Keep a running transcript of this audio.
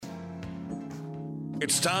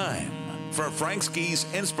It's time for Frank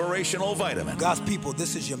Ski's Inspirational Vitamin. God's people,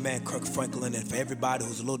 this is your man, Kirk Franklin, and for everybody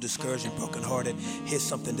who's a little discouraged and brokenhearted, here's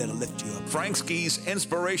something that'll lift you up. Frank Ski's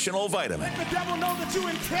Inspirational Vitamin. Let the devil know that you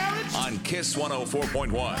encouraged. On KISS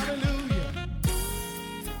 104.1. Hallelujah.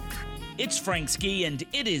 It's Frank Ski, and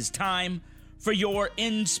it is time for your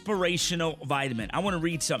Inspirational Vitamin. I want to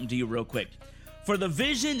read something to you real quick. For the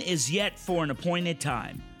vision is yet for an appointed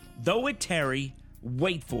time. Though it tarry,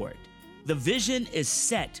 wait for it. The vision is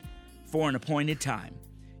set for an appointed time.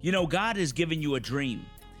 You know, God has given you a dream.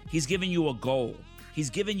 He's given you a goal.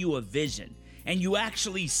 He's given you a vision. And you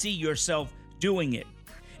actually see yourself doing it.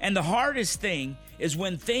 And the hardest thing is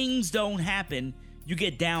when things don't happen, you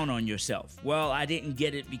get down on yourself. Well, I didn't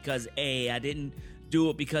get it because A. I didn't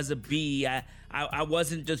do it because of B. I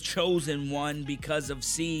wasn't the chosen one because of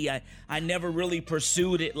C. I never really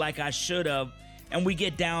pursued it like I should have. And we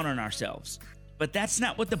get down on ourselves. But that's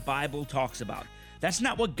not what the Bible talks about. That's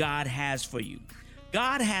not what God has for you.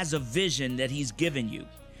 God has a vision that He's given you.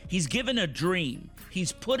 He's given a dream.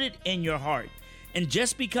 He's put it in your heart. And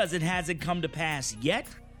just because it hasn't come to pass yet,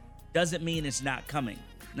 doesn't mean it's not coming.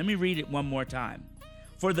 Let me read it one more time.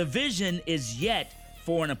 For the vision is yet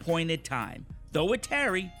for an appointed time. Though it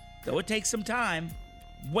tarry, though it takes some time,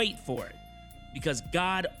 wait for it. Because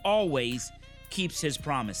God always keeps His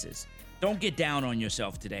promises. Don't get down on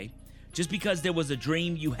yourself today. Just because there was a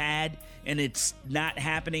dream you had and it's not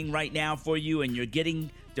happening right now for you and you're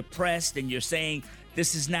getting depressed and you're saying,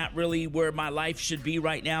 this is not really where my life should be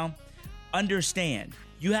right now, understand,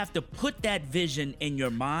 you have to put that vision in your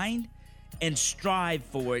mind and strive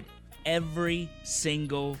for it every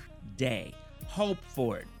single day. Hope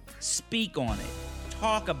for it. Speak on it.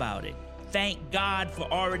 Talk about it. Thank God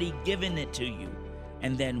for already giving it to you.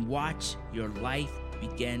 And then watch your life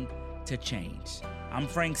begin to change. I'm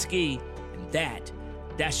Frank Ski, and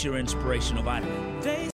that's your Inspirational Vitamin.